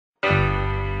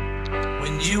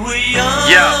You were young.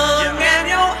 Yeah.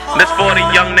 This for the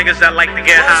young niggas that like to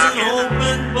get high.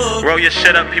 Roll your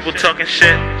shit up, people talking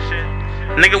shit.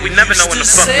 Nigga, we never know when the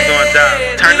fuck we gonna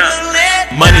die. Turn up.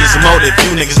 Money is a motive,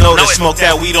 you niggas know this. Smoke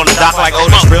that weed on the dock like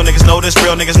Otis. Real niggas know this,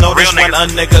 real niggas know this. When a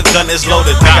nigga gun is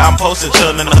loaded, nigga, I'm posted,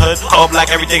 chillin' in the hood. All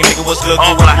black, everything, nigga, what's good?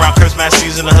 Go around Christmas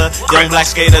season in the hood. Young black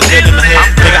skater, good in the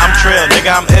hood. Nigga, I'm trill,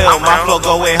 nigga, I'm ill. My flow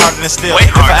go way harder than steel.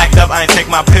 If I act up, I ain't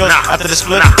take my pills. After the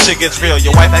split, shit gets real.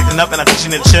 Your wife acting up and I teach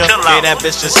you to chill. Yeah, that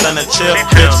bitch just Stunna chill.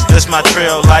 Bitch, this my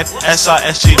trill life.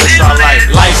 SRSG, this our life.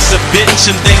 Life's a bitch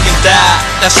and then you die.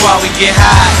 That's why we get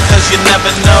high, cause you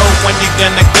never know when you're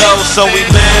gonna go. So we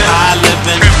live high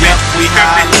living, yep, we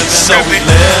high living. So we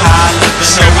live high living,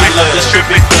 so we love this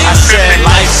trippy. I said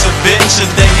life's a bitch and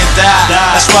then you die.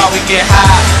 That's why we get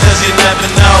high, cause you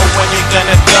never know when you're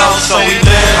gonna go. So we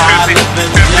live high living,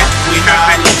 yep, we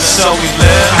high living. So we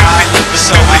live high living,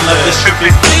 so we love this trippy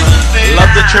feeling.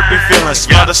 Love the trippy feeling,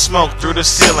 smell the smoke through the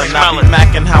ceiling. I be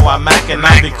mackin' how I mackin',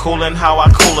 I be coolin' how I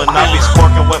coolin'. I be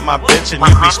sporkin' with my bitch and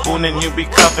you be spoonin', you be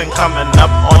cuffin'. Coming up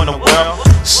on the world,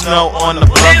 snow on the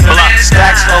bluff.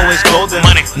 Stacks always golden,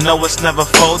 no it's never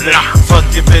folding. Fuck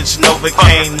your bitch, no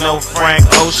Kane, no Frank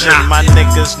Ocean. My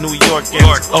niggas New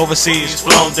Yorkers, overseas,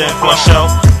 flown in for a show.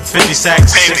 50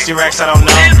 sacks, 60 racks, I don't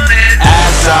know.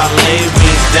 As I lay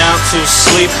me down to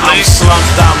sleep, I'm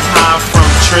slumped, I'm high from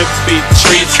trippy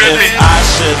treats. If I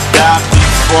should die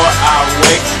before I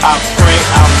wake, I pray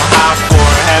I'm high for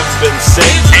heaven's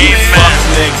sake. You fuck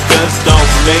niggas,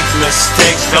 don't make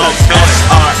mistakes, cause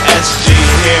SRSG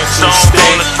here to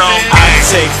stay. I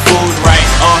take food right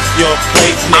off your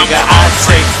plate, nigga, I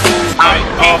take food right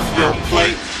off your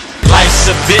plate.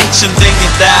 Life's a bitch and then you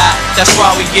die. That's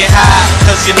why we get high,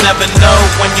 cause you never know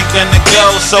when you're gonna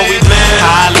go. So we live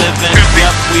high living,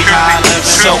 yep, we high living.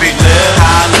 So we live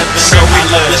high living, so we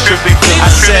love this trippy feeling. I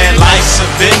said life's a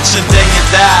bitch and then you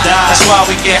die. That's why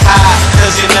we get high,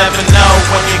 cause you never know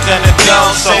when you're gonna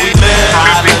go. So we live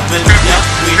high living, yep,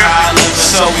 we high living.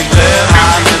 So we live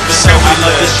high living, so we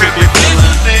love this trippy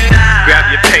feeling.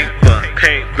 Grab your paper,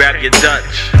 grab your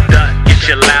Dutch. Get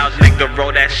your loud nigga,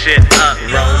 roll that shit up.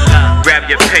 Grab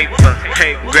your paper,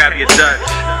 grab your Dutch.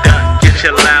 Get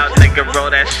your loud nigga,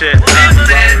 roll that shit up.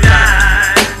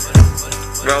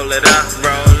 Roll it up,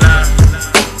 roll up.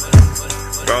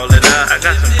 Roll it up, I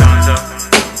got some fun though.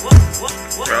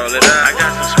 Roll it up, I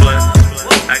got some